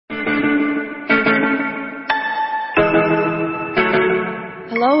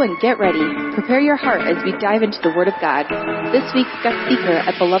Hello and get ready. Prepare your heart as we dive into the Word of God. This week's guest speaker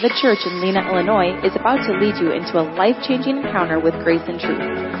at Beloved Church in Lena, Illinois is about to lead you into a life-changing encounter with grace and truth.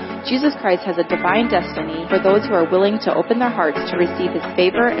 Jesus Christ has a divine destiny for those who are willing to open their hearts to receive His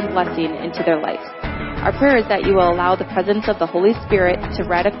favor and blessing into their lives. Our prayer is that you will allow the presence of the Holy Spirit to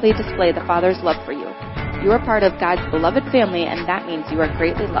radically display the Father's love for you. You are part of God's beloved family, and that means you are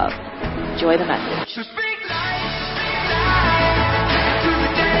greatly loved. Enjoy the message.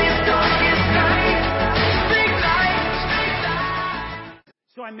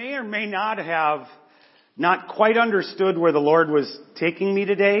 So I may or may not have not quite understood where the Lord was taking me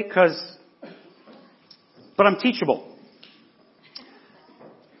today, but I'm teachable.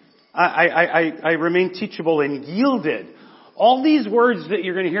 I remain teachable and yielded. All these words that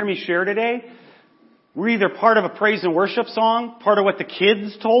you're going to hear me share today were either part of a praise and worship song, part of what the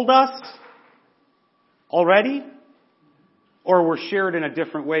kids told us already, or were shared in a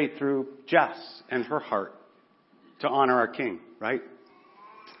different way through Jess and her heart to honor our King, right?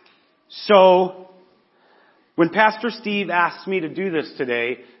 So, when Pastor Steve asked me to do this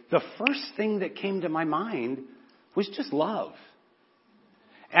today, the first thing that came to my mind was just love.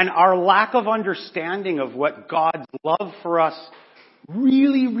 And our lack of understanding of what God's love for us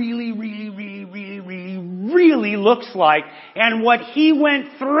really looks like, and what He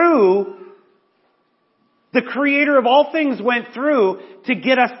went through, the Creator of all things went through to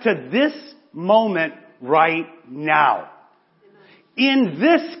get us to this moment right now. In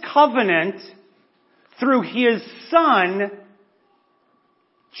this covenant, through His Son,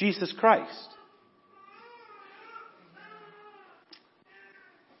 Jesus Christ.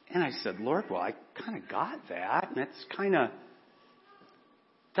 And I said, Lord, well, I kind of got that, and it's kind of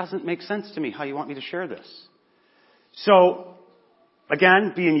doesn't make sense to me how you want me to share this. So,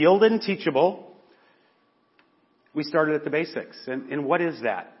 again, being yielded and teachable, we started at the basics. And what is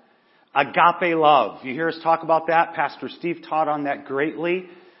that? Agape love. You hear us talk about that. Pastor Steve taught on that greatly.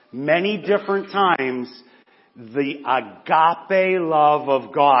 Many different times. The agape love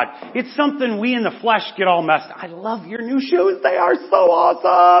of God. It's something we in the flesh get all messed up. I love your new shoes. They are so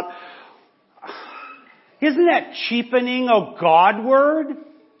awesome. Isn't that cheapening a God word?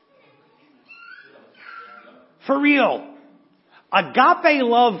 For real. Agape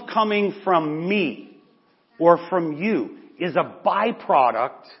love coming from me or from you is a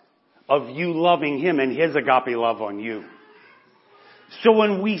byproduct of you loving Him and His agape love on you. So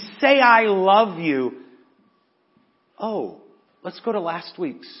when we say I love you, let's go to last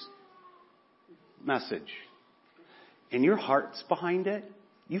week's message. And your heart's behind it.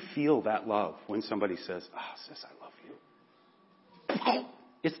 You feel that love when somebody says, sis, I love you.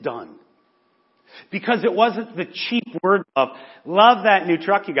 It's done. Because it wasn't the cheap word of, love that new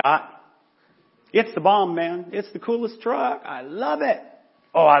truck you got. It's the bomb, man. It's the coolest truck. I love it.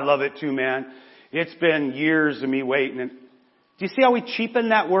 Oh, I love it too, man. It's been years of me waiting. Do you see how we cheapen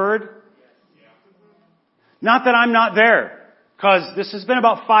that word? Not that I'm not there, because this has been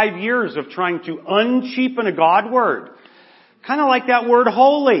about 5 years of trying to uncheapen a God word. Kind of like that word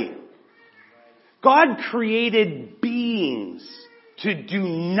holy. God created beings to do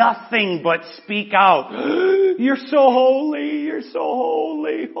nothing but speak out. You're so holy, you're so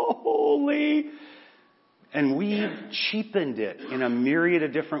holy, holy. And we've cheapened it in a myriad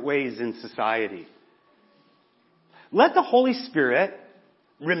of different ways in society. Let the Holy Spirit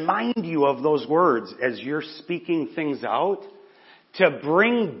remind you of those words as you're speaking things out to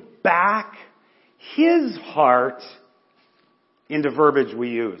bring back His heart into verbiage we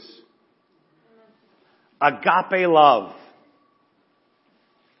use. Agape love.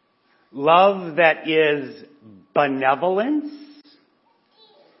 Love that is benevolence,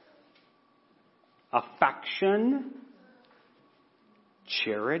 affection,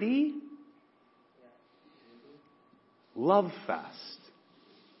 charity, love fest.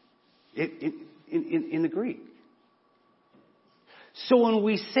 In the Greek. So when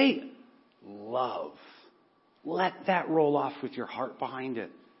we say love, let that roll off with your heart behind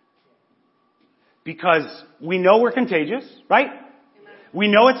it. Because we know we're contagious, right? Amen. We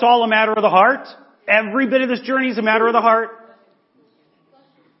know it's all a matter of the heart. Every bit of this journey is a matter of the heart.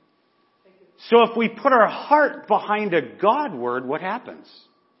 So if we put our heart behind a God word, what happens?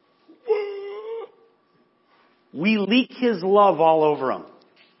 We leak His love all over Him.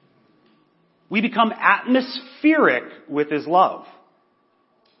 We become atmospheric with His love.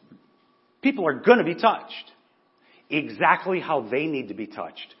 People are going to be touched exactly how they need to be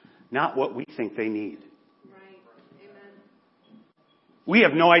touched, not what we think they need. Right. Amen. We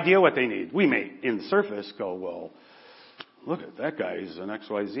have no idea what they need. We may, in the surface, go, well, look at that guy. He's an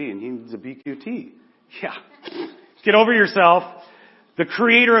XYZ and he needs a BQT. Yeah. Get over yourself. The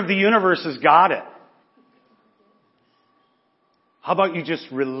creator of the universe has got it. How about you just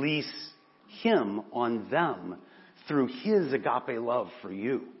release him on them through his agape love for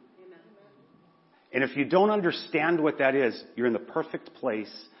you? And if you don't understand what that is, you're in the perfect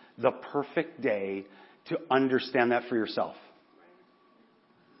place, the perfect day to understand that for yourself.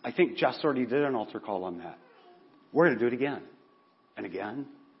 I think Jess already did an altar call on that. We're going to do it again and again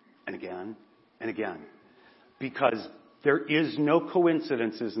and again and again. Because there is no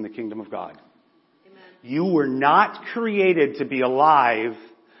coincidences in the kingdom of God. Amen. You were not created to be alive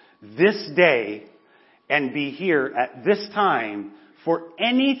this day and be here at this time for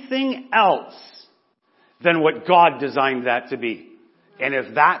anything else than what God designed that to be. And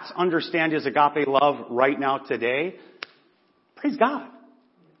if that's understand his agape love right now today, praise God.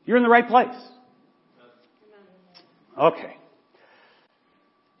 You're in the right place. Okay.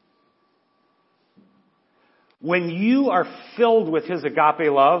 When you are filled with his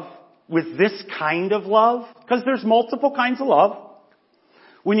agape love, with this kind of love, because there's multiple kinds of love,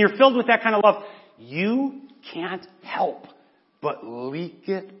 when you're filled with that kind of love, you can't help but leak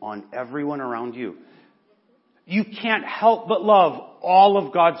it on everyone around you. You can't help but love all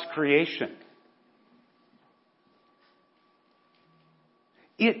of God's creation.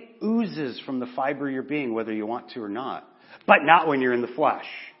 It oozes from the fiber of your being, whether you want to or not. But not when you're in the flesh.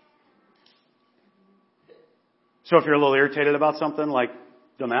 So if you're a little irritated about something like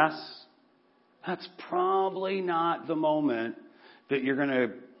the mess, that's probably not the moment that you're going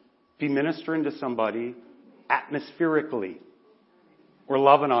to be ministering to somebody atmospherically or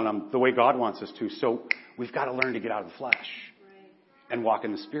loving on them the way God wants us to. So we've got to learn to get out of the flesh and walk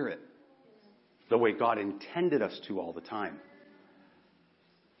in the Spirit the way God intended us to all the time.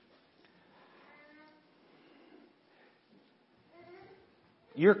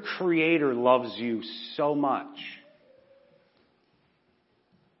 Your Creator loves you so much.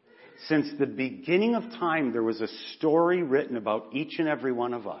 Since the beginning of time, there was a story written about each and every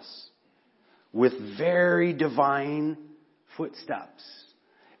one of us with very divine footsteps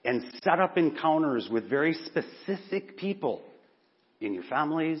and set up encounters with very specific people in your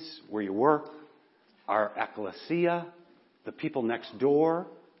families, where you work, our ecclesia, the people next door,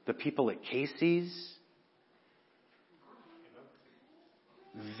 the people at Casey's.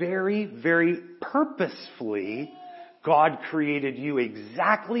 Very, very purposefully, God created you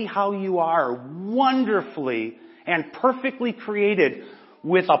exactly how you are, wonderfully and perfectly created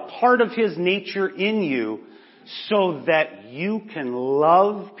with a part of his nature in you so that you can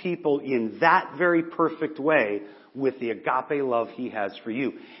love people in that very perfect way with the agape love he has for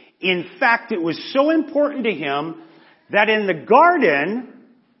you. In fact, it was so important to him that in the garden,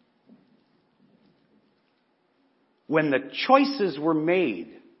 when the choices were made,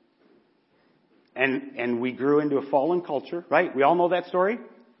 and we grew into a fallen culture, right? We all know that story?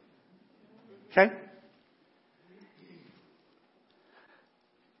 Okay?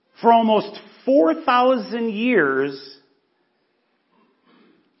 For almost 4,000 years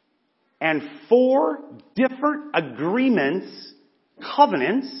and 4 different agreements,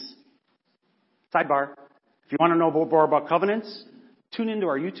 covenants. Sidebar. If you want to know more about covenants, tune into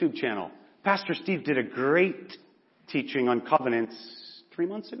our YouTube channel. Pastor Steve did a great teaching on covenants 3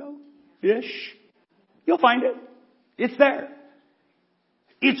 months ago-ish. You'll find it. It's there.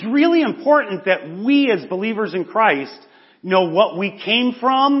 It's really important that we as believers in Christ know what we came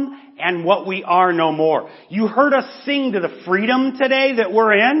from and what we are no more. You heard us sing to the freedom today that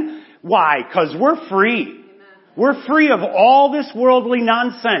we're in. Why? Because we're free. We're free of all this worldly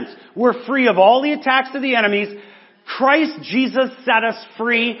nonsense. We're free of all the attacks of the enemies. Christ Jesus set us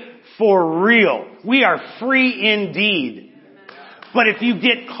free for real. We are free indeed. But if you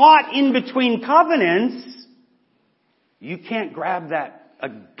get caught in between covenants, you can't grab that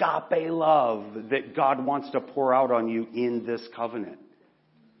agape love that God wants to pour out on you in this covenant.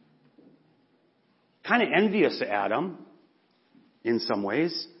 Kind of envious of Adam in some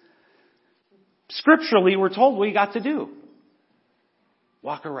ways. Scripturally, we're told what he got to do.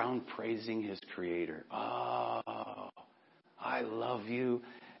 Walk around praising his Creator. Oh, I love you.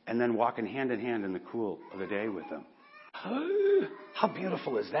 And then walking hand in hand in the cool of the day with him. How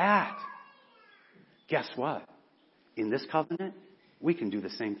beautiful is that? Guess what? In this covenant, we can do the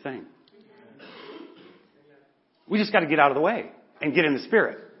same thing. We just got to get out of the way and get in the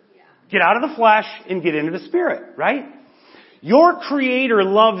Spirit. Get out of the flesh and get into the Spirit, right? Your Creator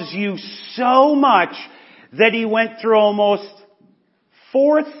loves you so much that he went through almost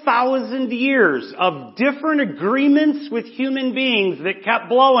 4,000 years of different agreements with human beings that kept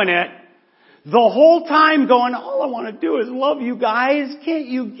blowing it. The whole time going, all I want to do is love you guys. Can't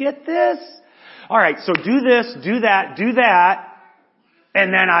you get this? All right, so do this, do that, do that.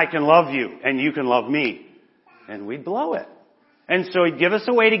 And then I can love you and you can love me. And we'd blow it. And so he'd give us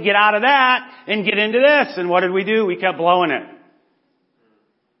a way to get out of that and get into this. And what did we do? We kept blowing it.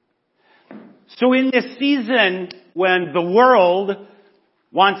 So in this season, when the world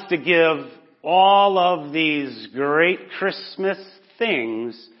wants to give all of these great Christmas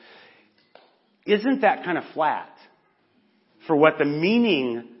things, isn't that kind of flat for what the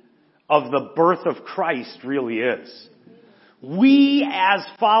meaning of the birth of Christ really is? We as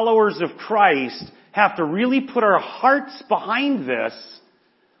followers of Christ have to really put our hearts behind this,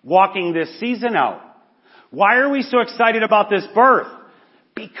 walking this season out. Why are we so excited about this birth?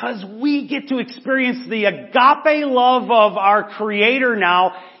 Because we get to experience the agape love of our Creator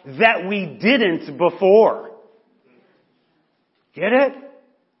now that we didn't before. Get it?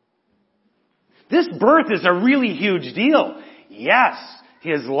 This birth is a really huge deal. Yes,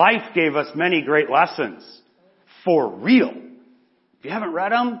 His life gave us many great lessons. For real. If you haven't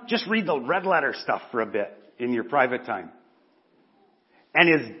read them, just read the red letter stuff for a bit in your private time. And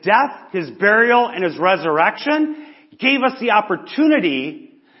His death, His burial, and His resurrection gave us the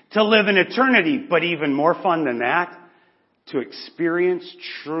opportunity to live in eternity. But even more fun than that, to experience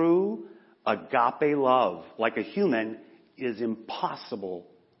true agape love like a human is impossible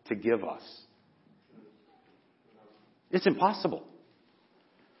to give us. It's impossible.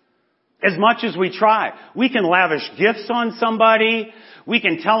 As much as we try. We can lavish gifts on somebody. We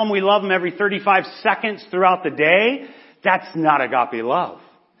can tell them we love them every 35 seconds throughout the day. That's not agape love.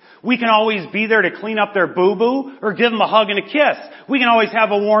 We can always be there to clean up their boo-boo or give them a hug and a kiss. We can always have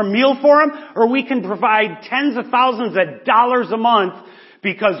a warm meal for them, or we can provide tens of thousands of dollars a month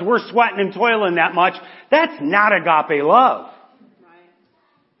because we're sweating and toiling that much. That's not agape love.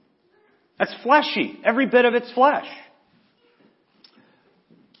 That's fleshy. Every bit of it's flesh.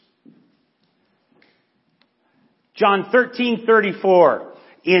 John 13:34.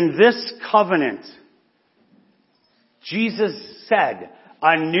 In this covenant, Jesus said,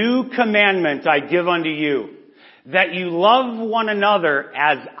 a new commandment I give unto you, that you love one another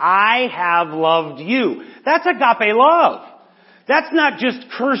as I have loved you. That's agape love. That's not just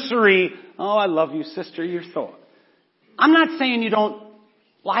cursory, oh, I love you, sister, you're so... I'm not saying you don't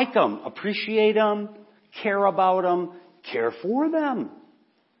like them, appreciate them, care about them, care for them.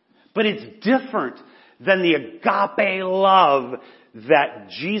 But it's different than the agape love that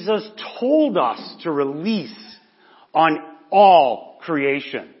Jesus told us to release on all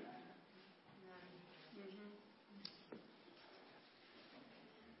creation.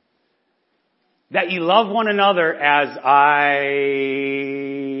 That you love one another as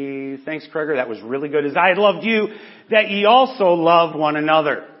thanks Kreger, that was really good, as I had loved you, that ye also love one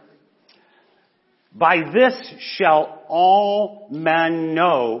another. By this shall all men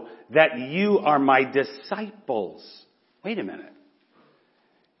know that you are my disciples. Wait a minute.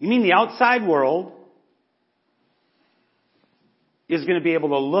 You mean the outside world is going to be able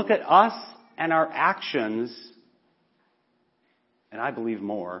to look at us and our actions, and I believe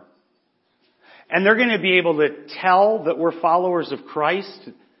more, and they're going to be able to tell that we're followers of Christ?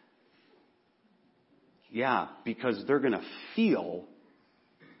 Yeah, because they're going to feel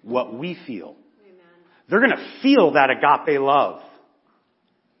what we feel. Amen. They're going to feel that agape love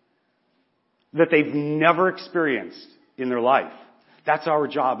that they've never experienced in their life. That's our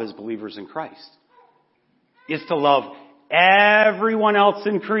job as believers in Christ, is to love everyone else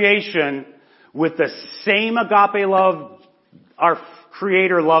in creation with the same agape love our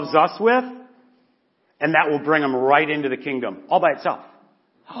Creator loves us with, and that will bring them right into the kingdom, all by itself.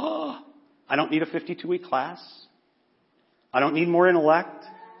 I don't need a 52-week class. I don't need more intellect.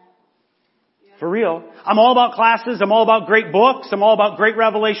 For real. I'm all about classes. I'm all about great books. I'm all about great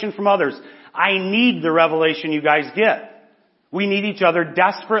revelation from others. I need the revelation you guys get. We need each other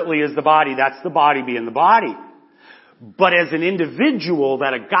desperately as the body. That's the body being the body. But as an individual,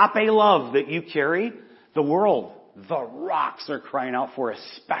 that agape love that you carry, the world, the rocks are crying out for,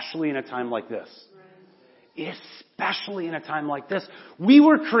 especially in a time like this. Especially in a time like this. We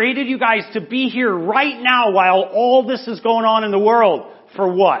were created, you guys, to be here right now while all this is going on in the world.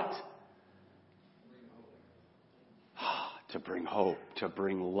 For what? To bring hope, to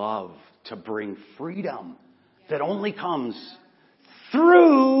bring love, to bring freedom that only comes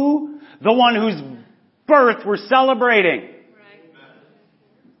through the one whose birth we're celebrating.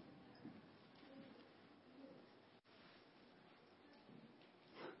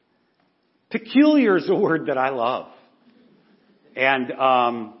 Peculiar is a word that I love.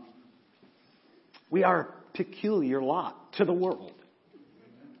 And we are a peculiar lot to the world.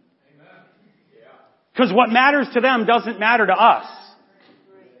 Because what matters to them doesn't matter to us.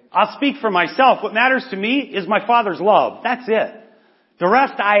 I'll speak for myself. What matters to me is my Father's love. That's it. The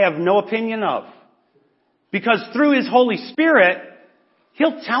rest I have no opinion of. Because through His Holy Spirit,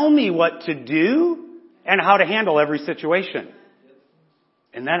 He'll tell me what to do and how to handle every situation.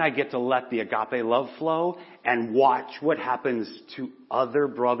 And then I get to let the agape love flow and watch what happens to other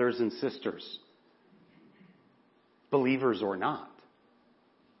brothers and sisters. Believers or not.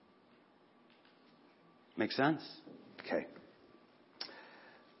 Make sense? Okay.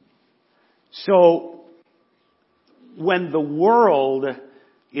 So, when the world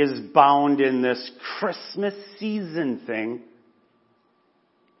is bound in this Christmas season thing,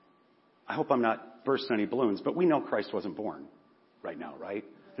 I hope I'm not bursting any balloons, but we know Christ wasn't born right now, right?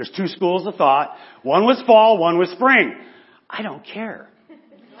 There's two schools of thought. One was fall, one was spring. I don't care.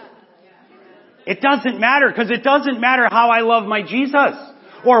 It doesn't matter, because it doesn't matter how I love my Jesus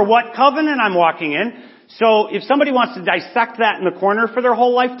or what covenant I'm walking in. So if somebody wants to dissect that in the corner for their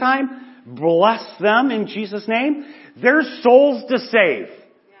whole lifetime, bless them in Jesus' name. There's souls to save.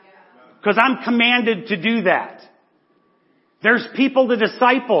 Because I'm commanded to do that. There's people to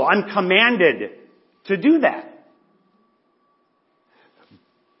disciple. I'm commanded to do that.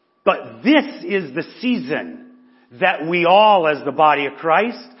 But this is the season that we all, as the body of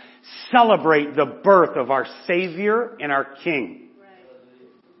Christ, celebrate the birth of our Savior and our King.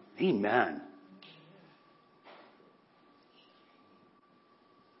 Amen.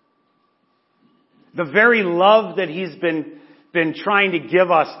 The very love that He's been trying to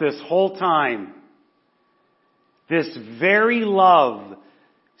give us this whole time, this very love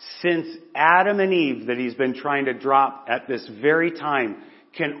since Adam and Eve that He's been trying to drop at this very time,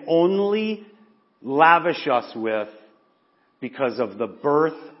 can only lavish us with because of the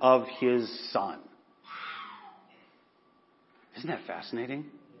birth of His Son. Isn't that fascinating?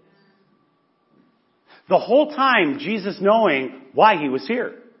 The whole time, Jesus knowing why He was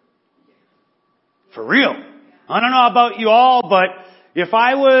here. For real. I don't know about you all, but if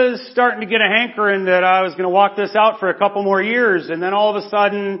I was starting to get a hankering that I was going to walk this out for a couple more years, and then all of a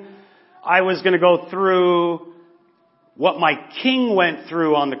sudden I was going to go through what my King went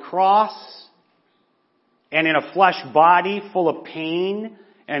through on the cross, and in a flesh body full of pain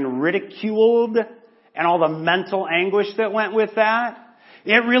and ridiculed, and all the mental anguish that went with that,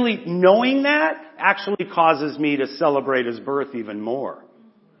 it really, knowing that, actually causes me to celebrate His birth even more.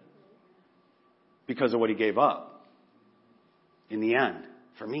 Because of what He gave up. In the end,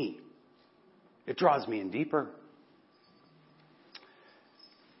 for me. It draws me in deeper.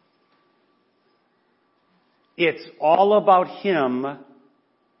 It's all about Him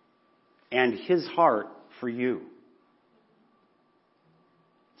and His heart for you.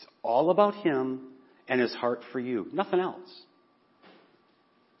 It's all about Him and His heart for you. Nothing else.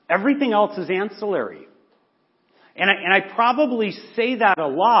 Everything else is ancillary. And I probably say that a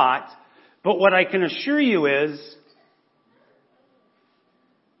lot, but what I can assure you is, it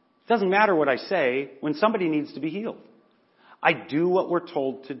doesn't matter what I say when somebody needs to be healed. I do what we're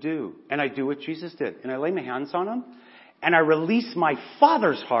told to do. And I do what Jesus did. And I lay my hands on them. And I release my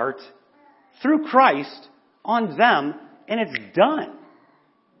Father's heart through Christ on them. And it's done.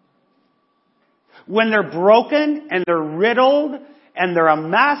 When they're broken and they're riddled and they're a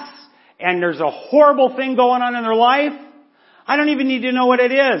mess and there's a horrible thing going on in their life, I don't even need to know what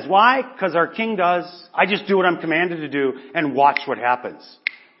it is. Why? Because our King does. I just do what I'm commanded to do and watch what happens.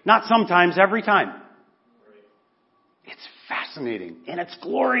 Not sometimes, every time. It's fascinating and it's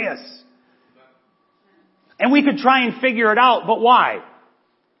glorious. And we could try and figure it out, but why?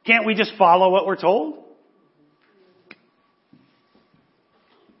 Can't we just follow what we're told?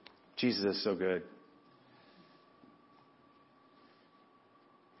 Jesus is so good.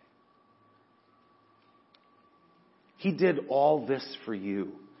 He did all this for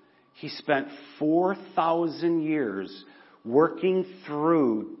you. He spent 4,000 years working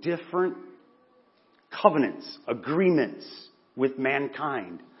through different covenants, agreements with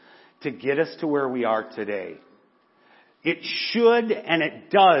mankind to get us to where we are today. It should and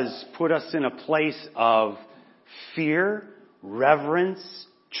it does put us in a place of fear, reverence,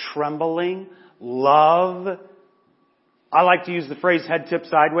 trembling, love. I like to use the phrase head tip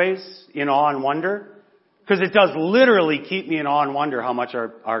sideways, in awe and wonder. Because it does literally keep me in awe and wonder how much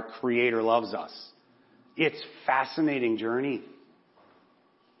our Creator loves us. It's a fascinating journey.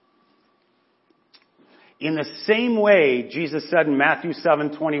 In the same way, Jesus said in Matthew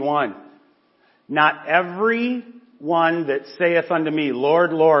 7:21, "Not every one that saith unto me,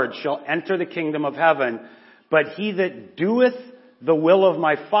 Lord, Lord, shall enter the kingdom of heaven, but he that doeth the will of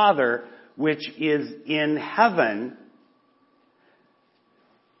my Father, which is in heaven."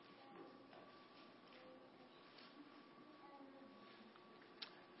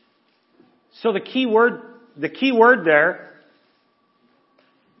 So the key word there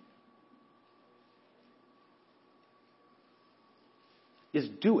is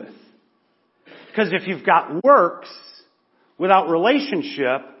doeth. Because if you've got works without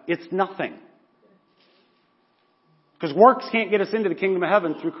relationship, it's nothing. Because works can't get us into the kingdom of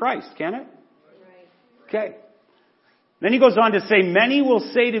heaven through Christ, can it? Okay. Then he goes on to say, many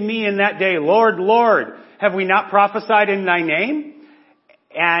will say to me in that day, Lord, Lord, have we not prophesied in thy name?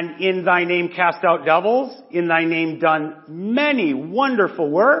 And in thy name cast out devils? In thy name done many wonderful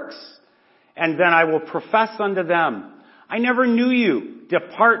works? And then I will profess unto them, I never knew you.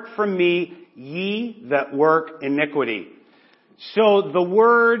 Depart from me, ye that work iniquity. So the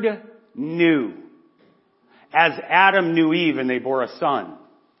word knew, as Adam knew Eve and they bore a son.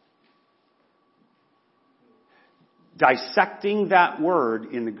 Dissecting that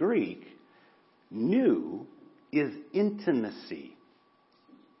word in the Greek, knew is intimacy.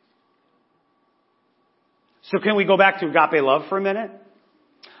 So can we go back to agape love for a minute?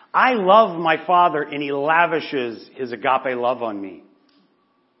 I love my Father and He lavishes His agape love on me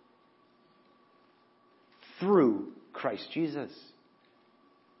through Christ Jesus.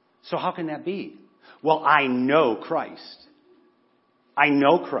 So how can that be? Well, I know Christ. I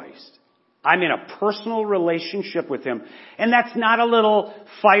know Christ. I'm in a personal relationship with Him. And that's not a little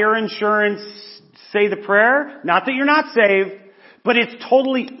fire insurance, say the prayer. Not that you're not saved, but it's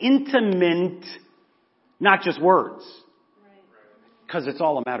totally intimate, not just words. Because it's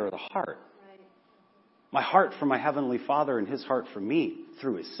all a matter of the heart. My heart for my Heavenly Father and His heart for me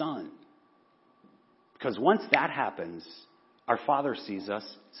through His Son. Because once that happens, our Father sees us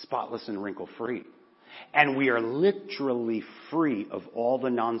spotless and wrinkle-free. And we are literally free of all the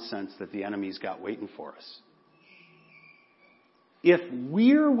nonsense that the enemy's got waiting for us. If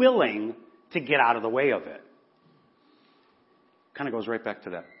we're willing to get out of the way of it. Kind of goes right back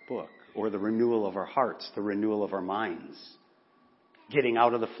to that book. Or the renewal of our hearts, the renewal of our minds. Getting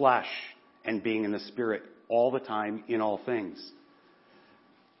out of the flesh and being in the Spirit all the time in all things.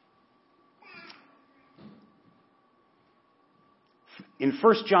 In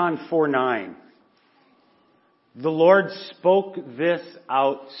 1 John 4:9, the Lord spoke this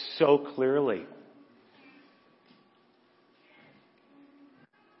out so clearly.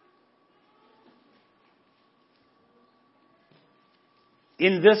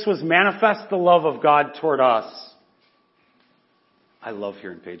 In this was manifest the love of God toward us. I love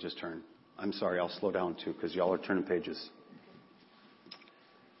hearing pages turn. I'm sorry, I'll slow down too because y'all are turning pages.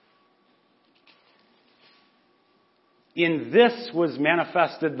 In this was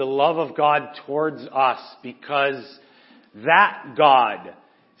manifested the love of God towards us because that God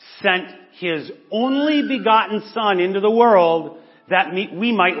sent His only begotten Son into the world that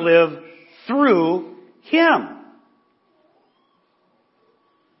we might live through Him.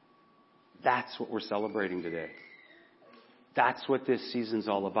 That's what we're celebrating today. That's what this season's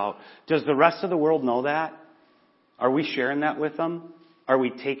all about. Does the rest of the world know that? Are we sharing that with them? Are we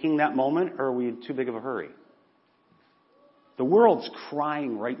taking that moment, or are we in too big of a hurry? The world's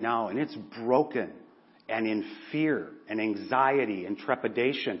crying right now, and it's broken and in fear and anxiety and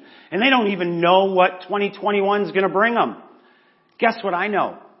trepidation. And they don't even know what 2021 is going to bring them. Guess what I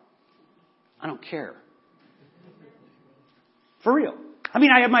know? I don't care. For real. I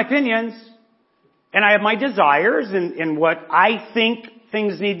mean, I have my opinions. And I have my desires and what I think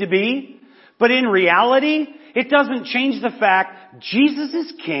things need to be. But in reality, it doesn't change the fact Jesus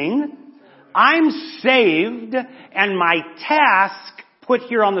is King. I'm saved. And my task put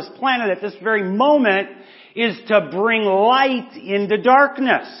here on this planet at this very moment is to bring light into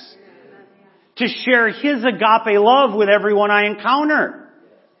darkness. To share His agape love with everyone I encounter.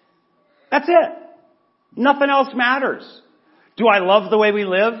 That's it. Nothing else matters. Do I love the way we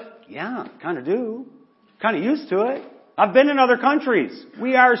live? Yeah, kind of do. Kind of used to it. I've been in other countries.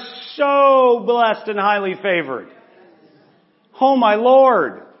 We are so blessed and highly favored. Oh my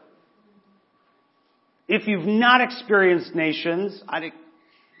Lord. If you've not experienced nations, I'd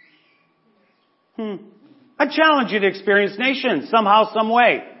challenge you to experience nations somehow, some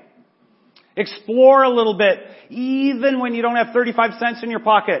way. Explore a little bit, even when you don't have 35 cents in your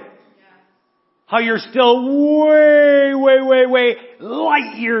pocket. How you're still way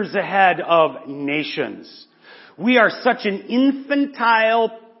light years ahead of nations. We are such an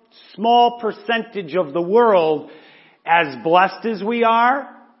infantile, small percentage of the world. As blessed as we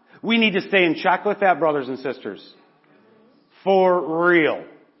are, we need to stay in check with that, brothers and sisters. For real.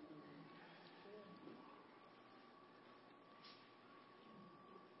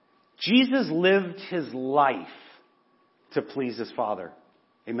 Jesus lived His life to please His Father.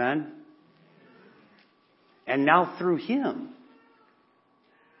 Amen? And now through Him,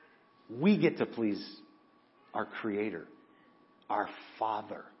 we get to please our Creator, our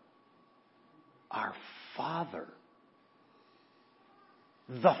Father. Our Father.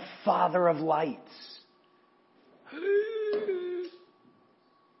 the Father of lights.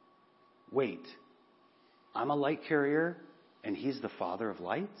 Wait, I'm a light carrier and He's the Father of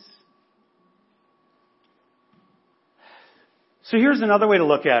lights? So here's another way to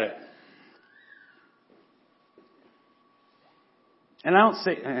look at it. And I don't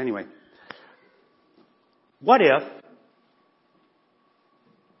say, anyway. What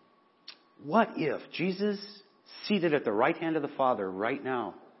if Jesus, seated at the right hand of the Father right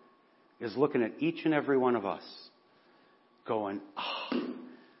now, is looking at each and every one of us, going, oh,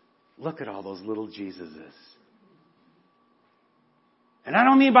 look at all those little Jesuses. And I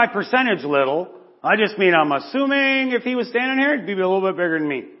don't mean by percentage little. I just mean I'm assuming if He was standing here, He'd be a little bit bigger than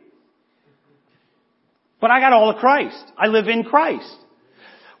me. But I got all of Christ. I live in Christ.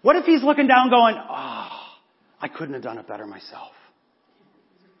 What if He's looking down going, oh, I couldn't have done it better myself.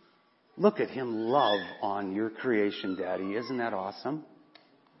 Look at Him love on your creation, Daddy. Isn't that awesome?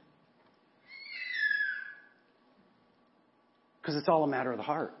 Because it's all a matter of the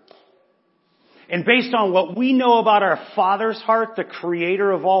heart. And based on what we know about our Father's heart, the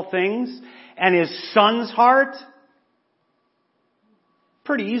Creator of all things, and His Son's heart,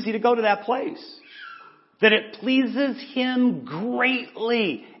 pretty easy to go to that place. That it pleases Him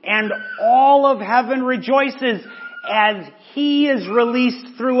greatly, and all of heaven rejoices as He is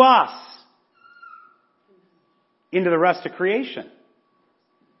released through us into the rest of creation.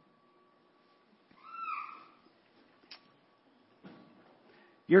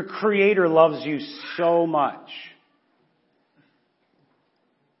 Your Creator loves you so much.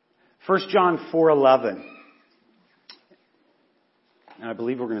 1 John 4:11. And I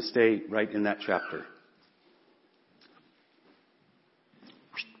believe we're going to stay right in that chapter.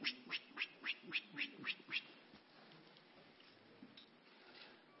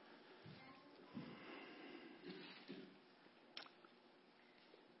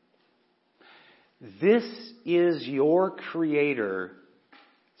 This is your Creator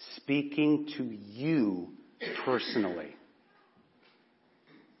speaking to you personally.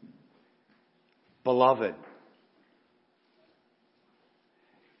 Beloved.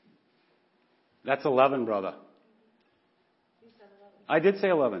 That's 11, brother. I did say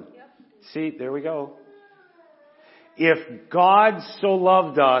 11. Yep. See, there we go. If God so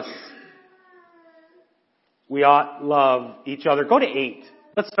loved us, we ought love each other. Go to 8.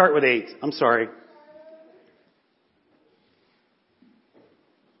 Let's start with 8. I'm sorry.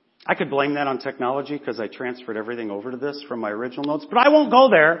 I could blame that on technology because I transferred everything over to this from my original notes, but I won't go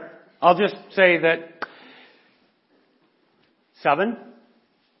there. I'll just say that 7.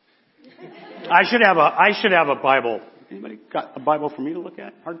 I should have a Bible. Anybody got a Bible for me to look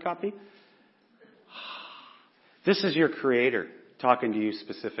at? Hard copy? This is your Creator talking to you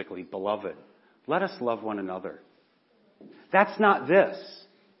specifically. Beloved, let us love one another. That's not this.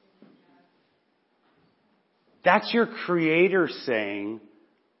 That's your Creator saying,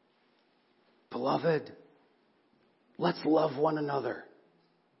 beloved, let's love one another.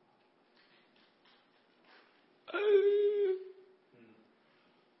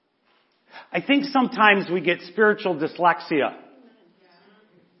 I think sometimes we get spiritual dyslexia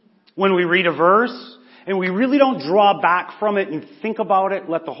when we read a verse and we really don't draw back from it and think about it,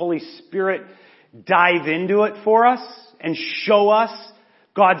 let the Holy Spirit dive into it for us and show us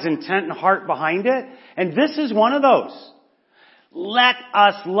God's intent and heart behind it. And this is one of those. Let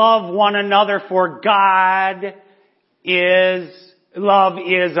us love one another, for love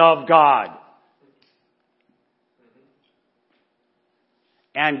is of God.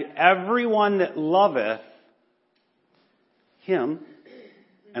 And everyone that loveth Him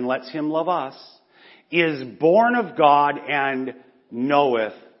and lets Him love us is born of God and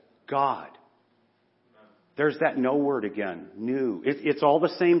knoweth God. There's that know word again. New. It's all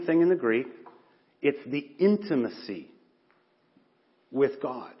the same thing in the Greek. It's the intimacy with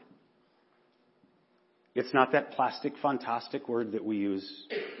God. It's not that plastic, fantastic word that we use.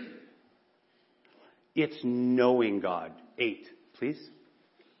 It's knowing God. 8, please.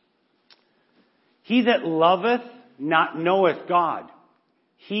 He that loveth not knoweth God.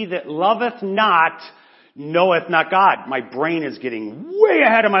 He that loveth not knoweth not God. My brain is getting way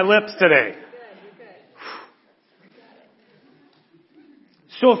ahead of my lips today.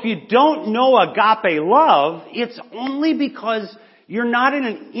 So if you don't know agape love, it's only because you're not in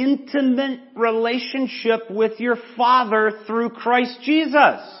an intimate relationship with your Father through Christ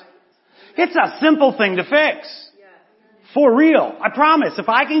Jesus. It's a simple thing to fix. For real. I promise. If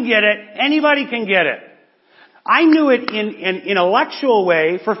I can get it, anybody can get it. I knew it in an intellectual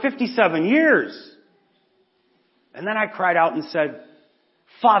way for 57 years. And then I cried out and said,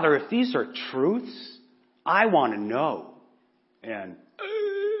 Father, if these are truths, I want to know. And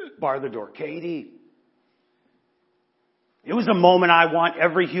bar the door. Katie. It was a moment I want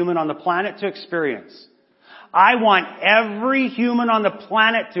every human on the planet to experience. I want every human on the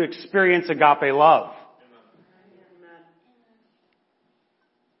planet to experience agape love.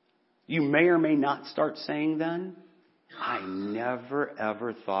 You may or may not start saying then, I never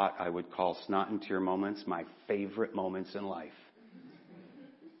ever thought I would call snot and tear moments my favorite moments in life.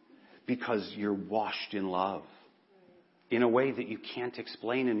 Because you're washed in love in a way that you can't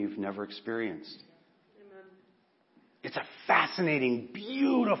explain and you've never experienced. It's a fascinating,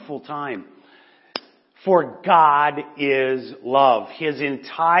 beautiful time. For God is love. His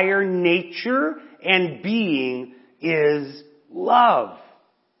entire nature and being is love.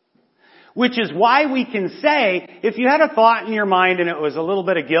 Which is why we can say, if you had a thought in your mind and it was a little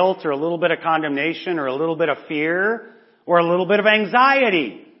bit of guilt or a little bit of condemnation or a little bit of fear or a little bit of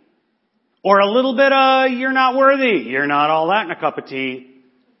anxiety or a little bit of you're not worthy, you're not all that in a cup of tea.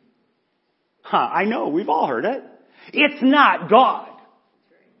 I know, we've all heard it. It's not God.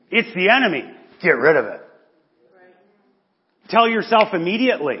 It's the enemy. Get rid of it. Tell yourself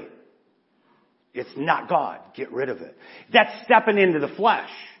immediately, it's not God. Get rid of it. That's stepping into the flesh.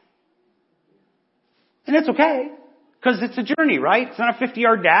 And it's okay, because it's a journey, right? It's not a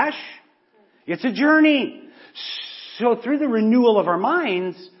 50-yard dash. It's a journey. So through the renewal of our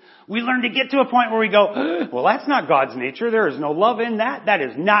minds, we learn to get to a point where we go, well, that's not God's nature. There is no love in that. That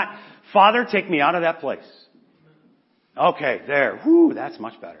is not, Father, take me out of that place. Okay, there. Whew, that's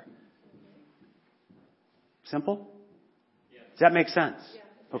much better. Simple? Does that make sense?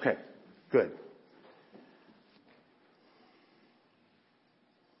 Okay, good.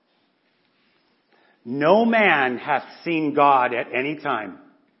 No man hath seen God at any time.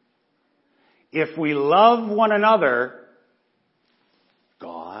 If we love one another,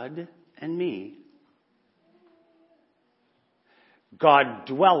 God and me, God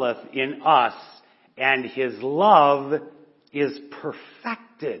dwelleth in us, and His love is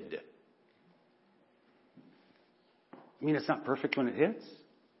perfected. I mean, it's not perfect when it hits.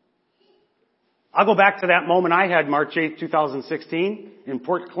 I'll go back to that moment I had March 8th, 2016 in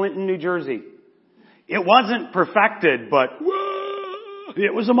Port Clinton, New Jersey. It wasn't perfected, but whoa,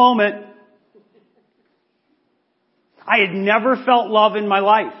 it was a moment. I had never felt love in my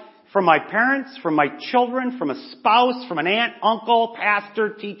life. From my parents, from my children, from a spouse, from an aunt, uncle,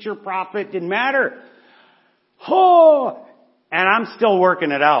 pastor, teacher, prophet, didn't matter. Oh, and I'm still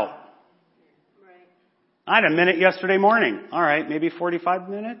working it out. I had a minute yesterday morning. All right, maybe 45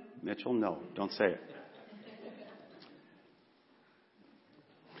 minutes? Mitchell, no, don't say it.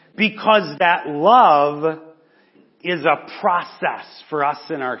 Because that love is a process for us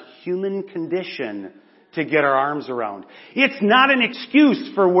in our human condition to get our arms around. It's not an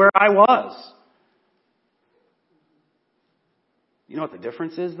excuse for where I was. You know what the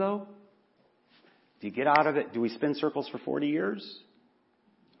difference is, though? Do you get out of it? Do we spin circles for 40 years?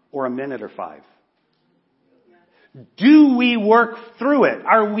 Or a minute or 5? Do we work through it?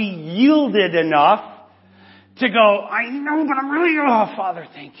 Are we yielded enough to go, I know, but I'm really, oh, Father,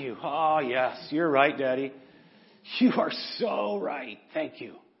 thank you. Oh, yes, you're right, Daddy. You are so right. Thank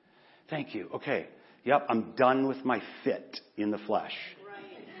you. Thank you. Okay. Yep, I'm done with my fit in the flesh.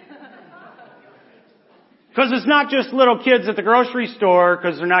 Because it's not just little kids at the grocery store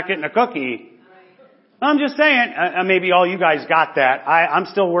because they're not getting a cookie. I'm just saying, maybe all you guys got that. I'm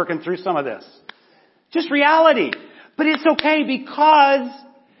still working through some of this. Just reality. But it's okay because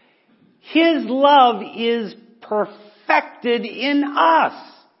His love is perfected in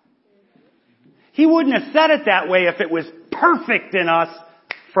us. He wouldn't have said it that way if it was perfect in us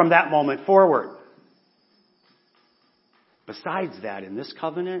from that moment forward. Besides that, in this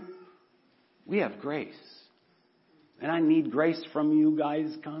covenant, we have grace. And I need grace from you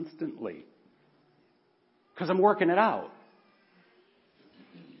guys constantly. Because I'm working it out.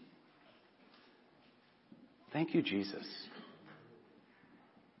 Thank you, Jesus.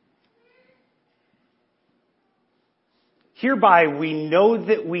 Hereby we know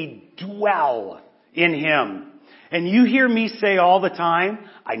that we dwell in Him. And you hear me say all the time,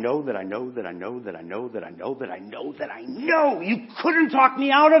 I know that I know that I know that I know that I know that I know that I know. You couldn't talk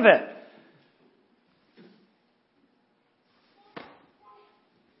me out of it.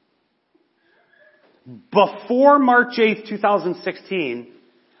 Before March 8th, 2016,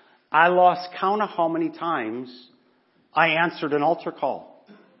 I lost count of how many times I answered an altar call.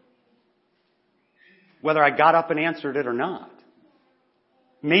 Whether I got up and answered it or not.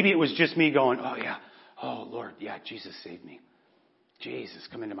 Maybe it was just me going, oh yeah, oh Lord, yeah, Jesus saved me. Jesus,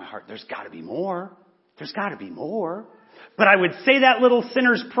 come into my heart. There's got to be more. There's got to be more. But I would say that little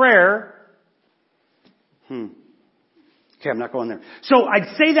sinner's prayer. Okay, I'm not going there. So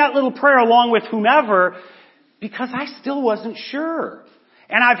I'd say that little prayer along with whomever because I still wasn't sure.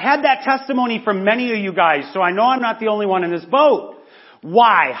 And I've had that testimony from many of you guys, so I know I'm not the only one in this boat.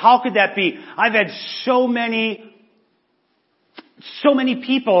 Why? How could that be? I've had so many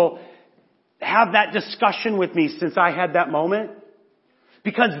people have that discussion with me since I had that moment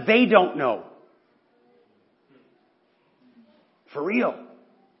because they don't know. For real.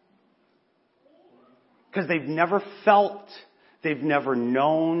 Because they've never felt, they've never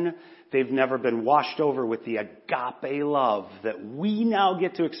known, they've never been washed over with the agape love that we now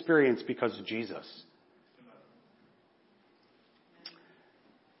get to experience because of Jesus.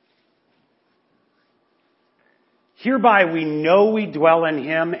 Hereby we know we dwell in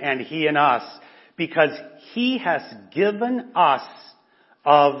Him and He in us, because He has given us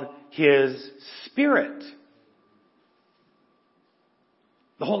of His Spirit.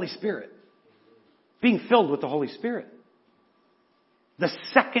 The Holy Spirit. Being filled with the Holy Spirit. The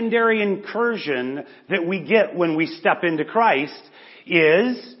secondary incursion that we get when we step into Christ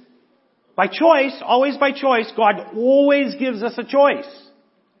is, by choice, always by choice, God always gives us a choice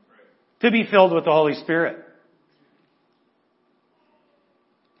to be filled with the Holy Spirit.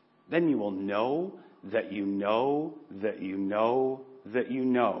 Then you will know that you know that you know that you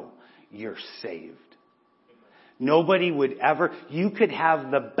know you're saved. Nobody would ever, you could have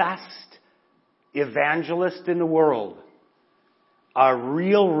the best evangelist in the world.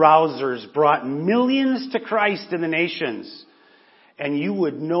 Real rousers brought millions to Christ in the nations. And you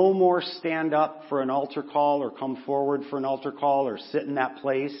would no more stand up for an altar call or come forward for an altar call or sit in that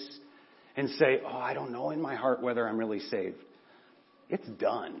place and say, oh, I don't know in my heart whether I'm really saved. It's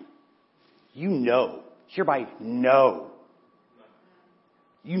done. You know. Hereby know.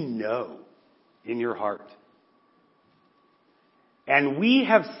 You know in your heart. And we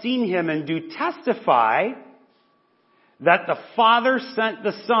have seen Him and do testify that the Father sent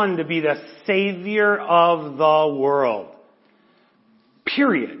the Son to be the Savior of the world.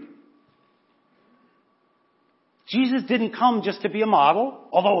 Period. Jesus didn't come just to be a model,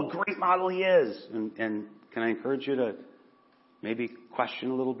 although a great model He is. And can I encourage you to maybe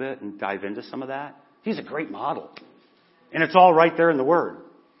question a little bit and dive into some of that? He's a great model. And it's all right there in the Word.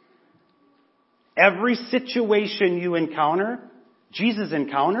 Every situation you encounter, Jesus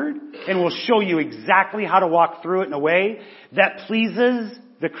encountered, and will show you exactly how to walk through it in a way that pleases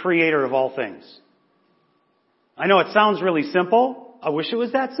the Creator of all things. I know it sounds really simple. I wish it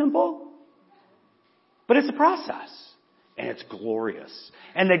was that simple. But it's a process. And it's glorious.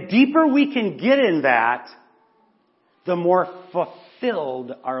 And the deeper we can get in that, the more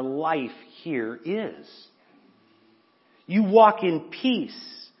fulfilled our life here is. You walk in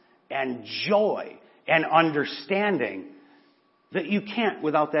peace and joy and understanding that you can't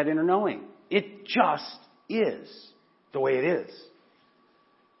without that inner knowing. It just is the way it is.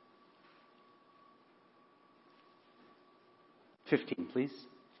 "15, please.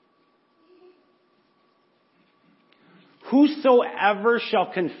 Whosoever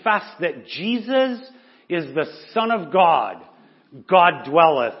shall confess that Jesus is the Son of God, God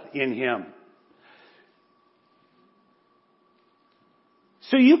dwelleth in him."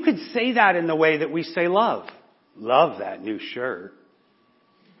 So you could say that in the way that we say love. Love that new shirt.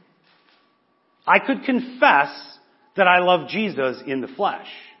 I could confess that I love Jesus in the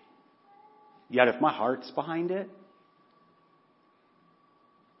flesh. Yet if my heart's behind it,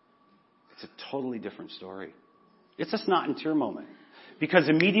 it's a totally different story. It's a snot and tear moment. Because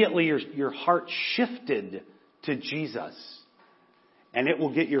immediately your heart shifted to Jesus. And it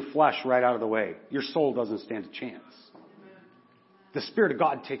will get your flesh right out of the way. Your soul doesn't stand a chance. The Spirit of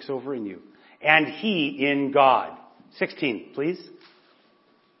God takes over in you. And He in God. 16, please.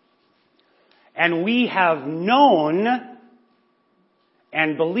 "And we have known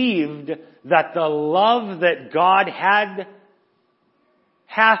and believed that the love that God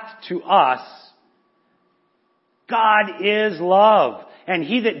hath to us, God is love. And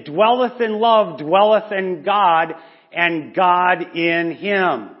he that dwelleth in love dwelleth in God, and God in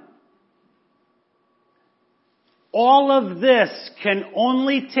him." All of this can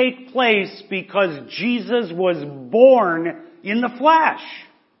only take place because Jesus was born in the flesh.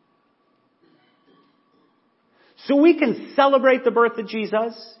 So we can celebrate the birth of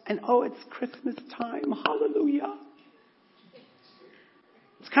Jesus, and it's Christmas time, hallelujah.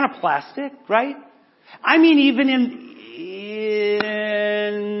 It's kind of plastic, right? I mean, even in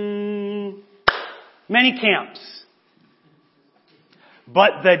many camps.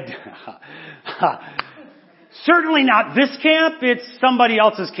 But certainly not this camp, it's somebody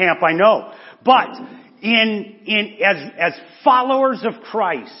else's camp, I know. But as followers of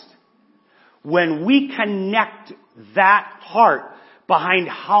Christ, when we connect that heart behind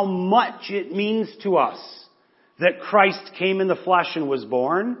how much it means to us that Christ came in the flesh and was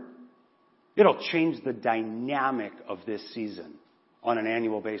born, it'll change the dynamic of this season on an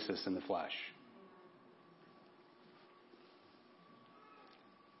annual basis in the flesh.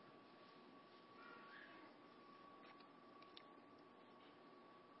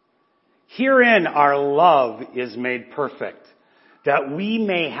 Herein our love is made perfect, that we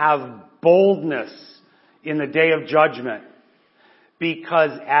may have boldness in the day of judgment.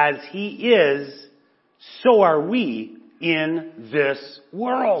 Because as He is, so are we in this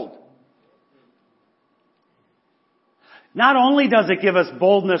world. Not only does it give us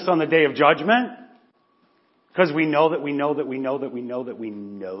boldness on the day of judgment, because we know that we know that we know that we know that we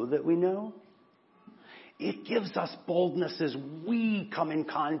know that we know, it gives us boldness as we come in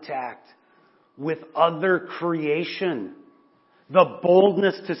contact with other creation. The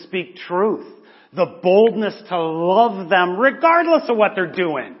boldness to speak truth. The boldness to love them regardless of what they're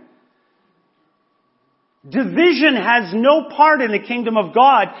doing. Division has no part in the kingdom of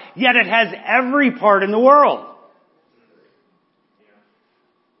God, yet it has every part in the world.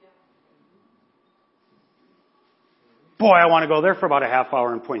 Boy, I want to go there for about a half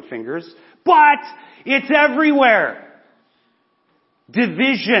hour and point fingers. But it's everywhere.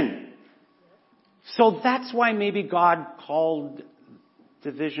 Division. So that's why maybe God called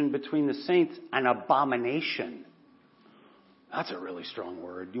division between the saints an abomination. That's a really strong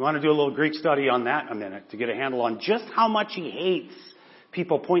word. You want to do a little Greek study on that a minute to get a handle on just how much He hates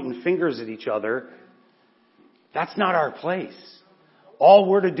people pointing fingers at each other. That's not our place. All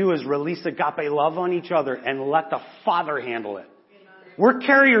we're to do is release agape love on each other and let the Father handle it. We're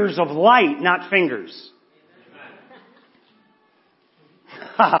carriers of light, not fingers.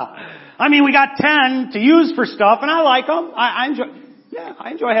 I mean, we got 10 to use for stuff, and I like them. I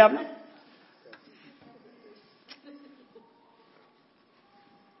enjoy having them.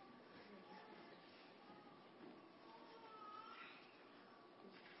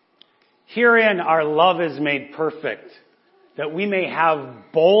 Herein our love is made perfect, that we may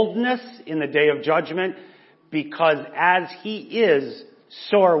have boldness in the day of judgment, because as He is,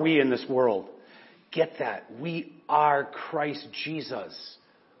 so are we in this world. Get that. We are Christ Jesus.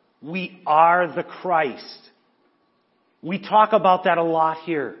 We are the Christ. We talk about that a lot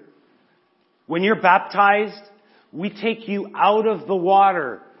here. When you're baptized, we take you out of the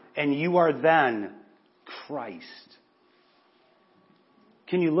water and you are then Christ.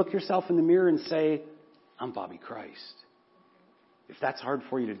 Can you look yourself in the mirror and say, I'm Bobby Christ? If that's hard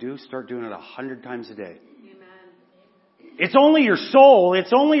for you to do, start doing it 100 times a day. Amen. It's only your soul,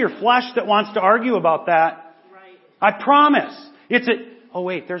 it's only your flesh that wants to argue about that. Right. I promise. Oh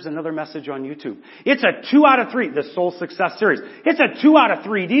wait, there's another message on YouTube. It's a 2 out of 3, the Soul Success Series. It's a 2 out of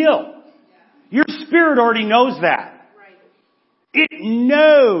 3 deal. Your spirit already knows that. Right. It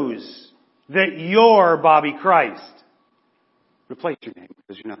knows that you're Bobby Christ. Replace your name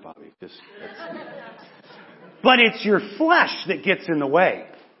because you're not Bobby. But it's your flesh that gets in the way.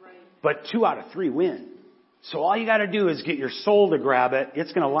 Right. But 2 out of 3 win. So all you got to do is get your soul to grab it.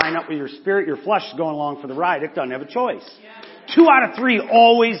 It's going to line up with your spirit. Your flesh is going along for the ride. It doesn't have a choice. Yeah. 2 out of 3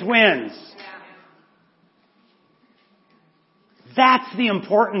 always wins. That's the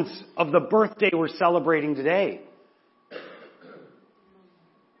importance of the birthday we're celebrating today.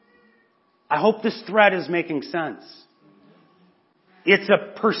 I hope this thread is making sense. It's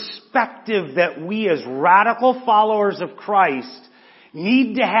a perspective that we as radical followers of Christ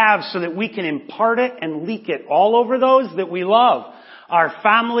need to have so that we can impart it and leak it all over those that we love. Our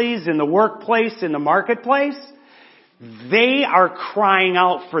families, in the workplace, in the marketplace. They are crying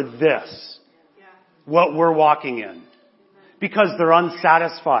out for this, what we're walking in, because they're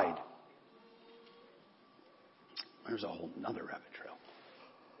unsatisfied. There's a whole nother rabbit trail.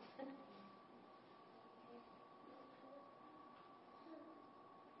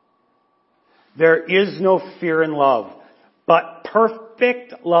 There is no fear in love, but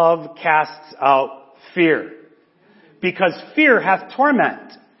perfect love casts out fear, because fear hath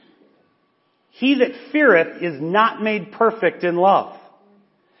torment. He that feareth is not made perfect in love.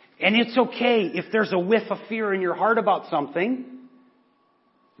 And it's okay if there's a whiff of fear in your heart about something.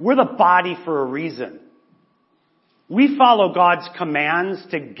 We're the body for a reason. We follow God's commands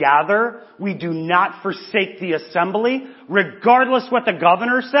to gather. We do not forsake the assembly, regardless what the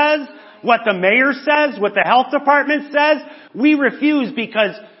governor says, what the mayor says, what the health department says. We refuse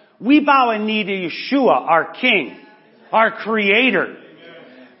because we bow a knee to Yeshua, our King, our Creator.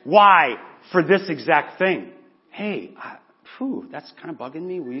 Why? For this exact thing. Hey, that's kind of bugging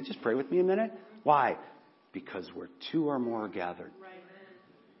me. Will you just pray with me a minute? Why? Because where 2 or more are gathered.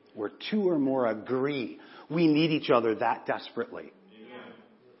 Where two or more agree. We need each other that desperately. Amen.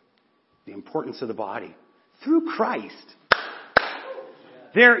 The importance of the body. Through Christ,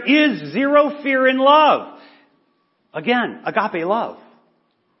 there is zero fear in love. Again, agape love.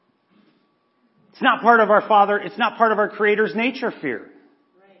 It's not part of our Father, it's not part of our Creator's nature, fear.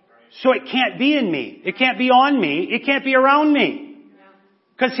 So it can't be in me. It can't be on me. It can't be around me.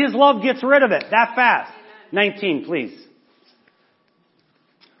 Because His love gets rid of it that fast. 19, please.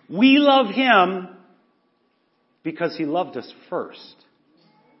 We love Him because He loved us first.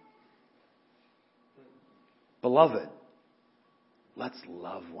 Beloved, let's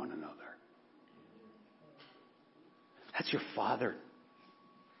love one another. That's your Father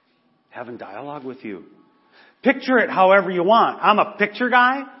having dialogue with you. Picture it however you want. I'm a picture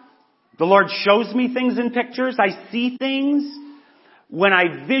guy. The Lord shows me things in pictures. I see things. When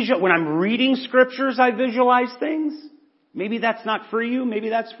I'm reading scriptures, I visualize things. Maybe that's not for you. Maybe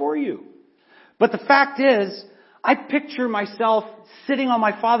that's for you. But the fact is, I picture myself sitting on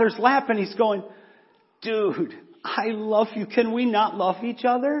my Father's lap and He's going, dude, I love you. Can we not love each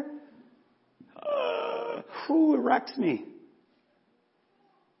other? Who erects me?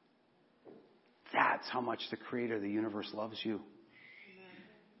 That's how much the Creator of the universe loves you.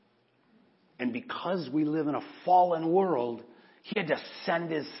 And because we live in a fallen world, He had to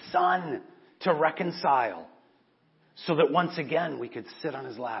send His Son to reconcile. So that once again we could sit on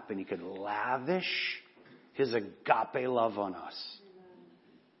His lap and He could lavish His agape love on us.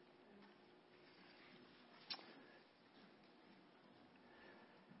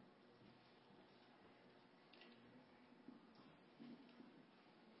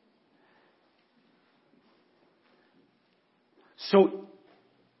 So,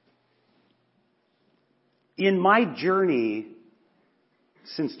 in my journey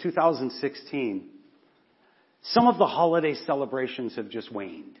since 2016, some of the holiday celebrations have just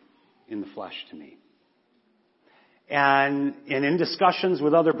waned in the flesh to me. And in discussions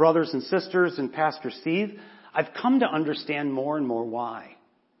with other brothers and sisters and Pastor Steve, I've come to understand more and more why.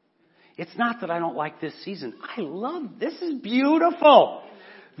 It's not that I don't like this season. I love this. Is beautiful.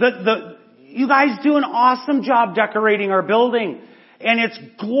 You guys do an awesome job decorating our building, and it's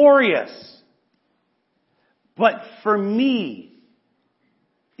glorious. But for me,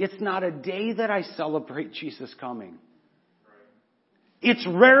 it's not a day that I celebrate Jesus coming. It's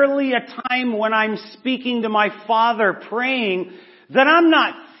rarely a time when I'm speaking to my Father, praying, that I'm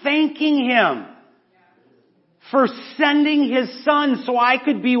not thanking Him for sending His Son so I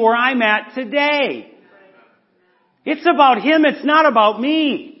could be where I'm at today. It's about Him. It's not about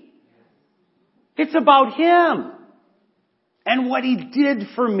me. It's about Him and what He did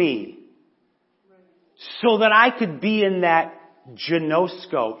for me so that I could be in that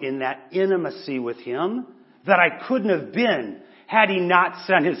ginosko, in that intimacy with Him that I couldn't have been had He not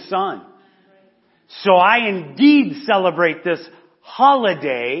sent His Son. So I indeed celebrate this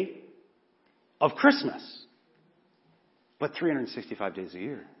holiday of Christmas, but 365 days a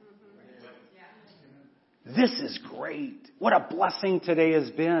year. This is great. What a blessing today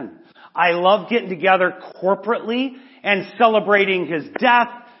has been. I love getting together corporately and celebrating His death,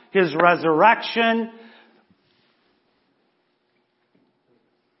 His resurrection.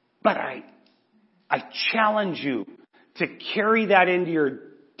 But I challenge you to carry that into your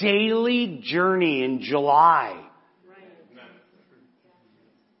daily journey in July.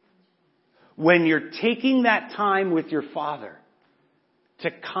 When you're taking that time with your Father to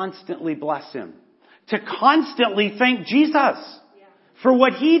constantly bless Him. To constantly thank Jesus for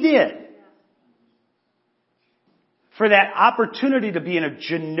what He did. For that opportunity to be in a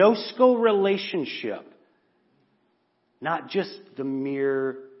ginosko relationship. Not just the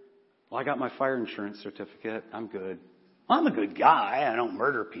mere, well, I got my fire insurance certificate, I'm good. Well, I'm a good guy, I don't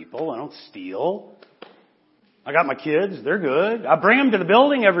murder people, I don't steal. I got my kids, they're good. I bring them to the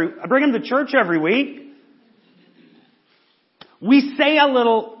building I bring them to church every week. We say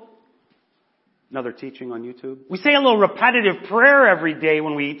another teaching on YouTube. We say a little repetitive prayer every day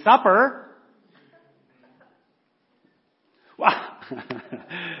when we eat supper.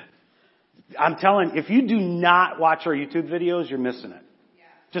 I'm telling, if you do not watch our YouTube videos, you're missing it.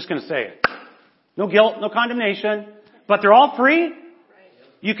 Just going to say it. No guilt, no condemnation, but they're all free.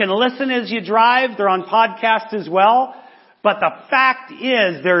 You can listen as you drive. They're on podcast as well. But the fact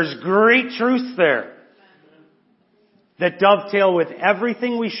is, there's great truths there that dovetail with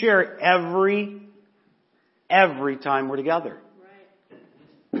everything we share every time we're together.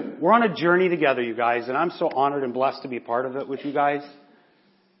 We're on a journey together, you guys, and I'm so honored and blessed to be part of it with you guys.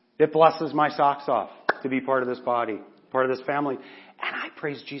 It blesses my socks off to be part of this body, part of this family. And I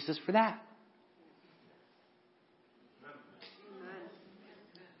praise Jesus for that.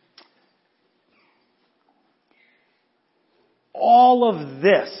 all of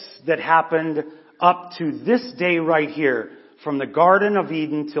this that happened up to this day right here, from the Garden of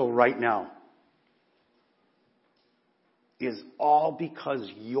Eden till right now, is all because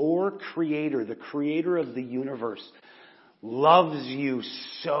your Creator, the Creator of the universe, loves you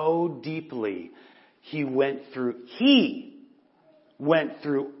so deeply. He went through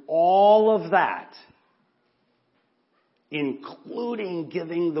all of that, including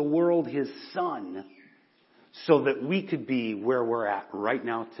giving the world His Son, so that we could be where we're at right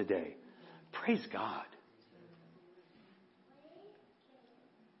now today. Praise God.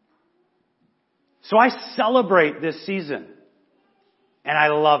 So I celebrate this season, and I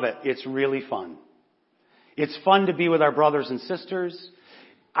love it. It's really fun. It's fun to be with our brothers and sisters.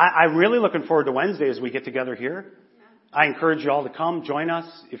 I'm really looking forward to Wednesday as we get together here. I encourage you all to come, join us.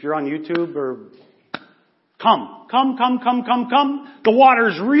 If you're on YouTube, or come. The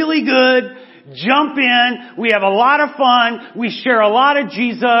water's really good. Jump in. We have a lot of fun. We share a lot of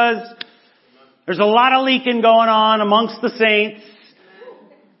Jesus. There's a lot of leaking going on amongst the saints.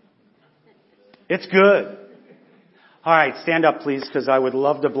 It's good. All right, stand up, please, because I would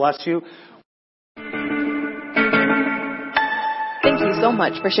love to bless you. Thank you so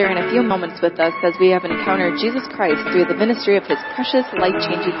much for sharing a few moments with us as we have encountered Jesus Christ through the ministry of His precious,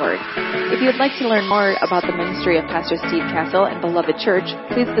 life-changing Word. If you would like to learn more about the ministry of Pastor Steve Castle and Beloved Church,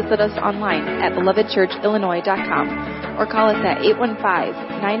 please visit us online at belovedchurchillinois.com or call us at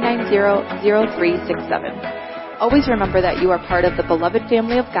 815-990-0367. Always remember that you are part of the beloved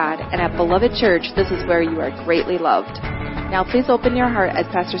family of God, and at Beloved Church, this is where you are greatly loved. Now please open your heart as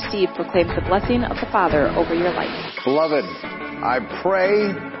Pastor Steve proclaims the blessing of the Father over your life. Beloved, I pray,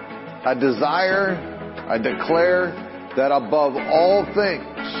 I desire, I declare that above all things,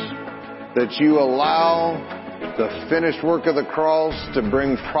 that you allow the finished work of the cross to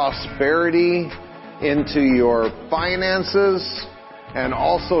bring prosperity into your finances and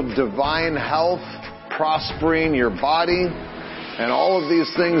also divine health, prospering your body. And all of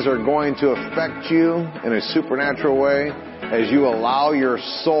these things are going to affect you in a supernatural way as you allow your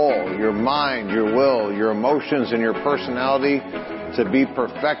soul, your mind, your will, your emotions, and your personality to be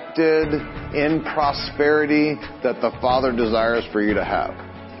perfected in prosperity that the Father desires for you to have.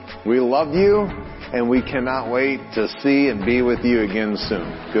 We love you, and we cannot wait to see and be with you again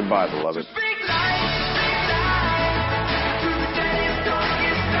soon. Goodbye, beloved.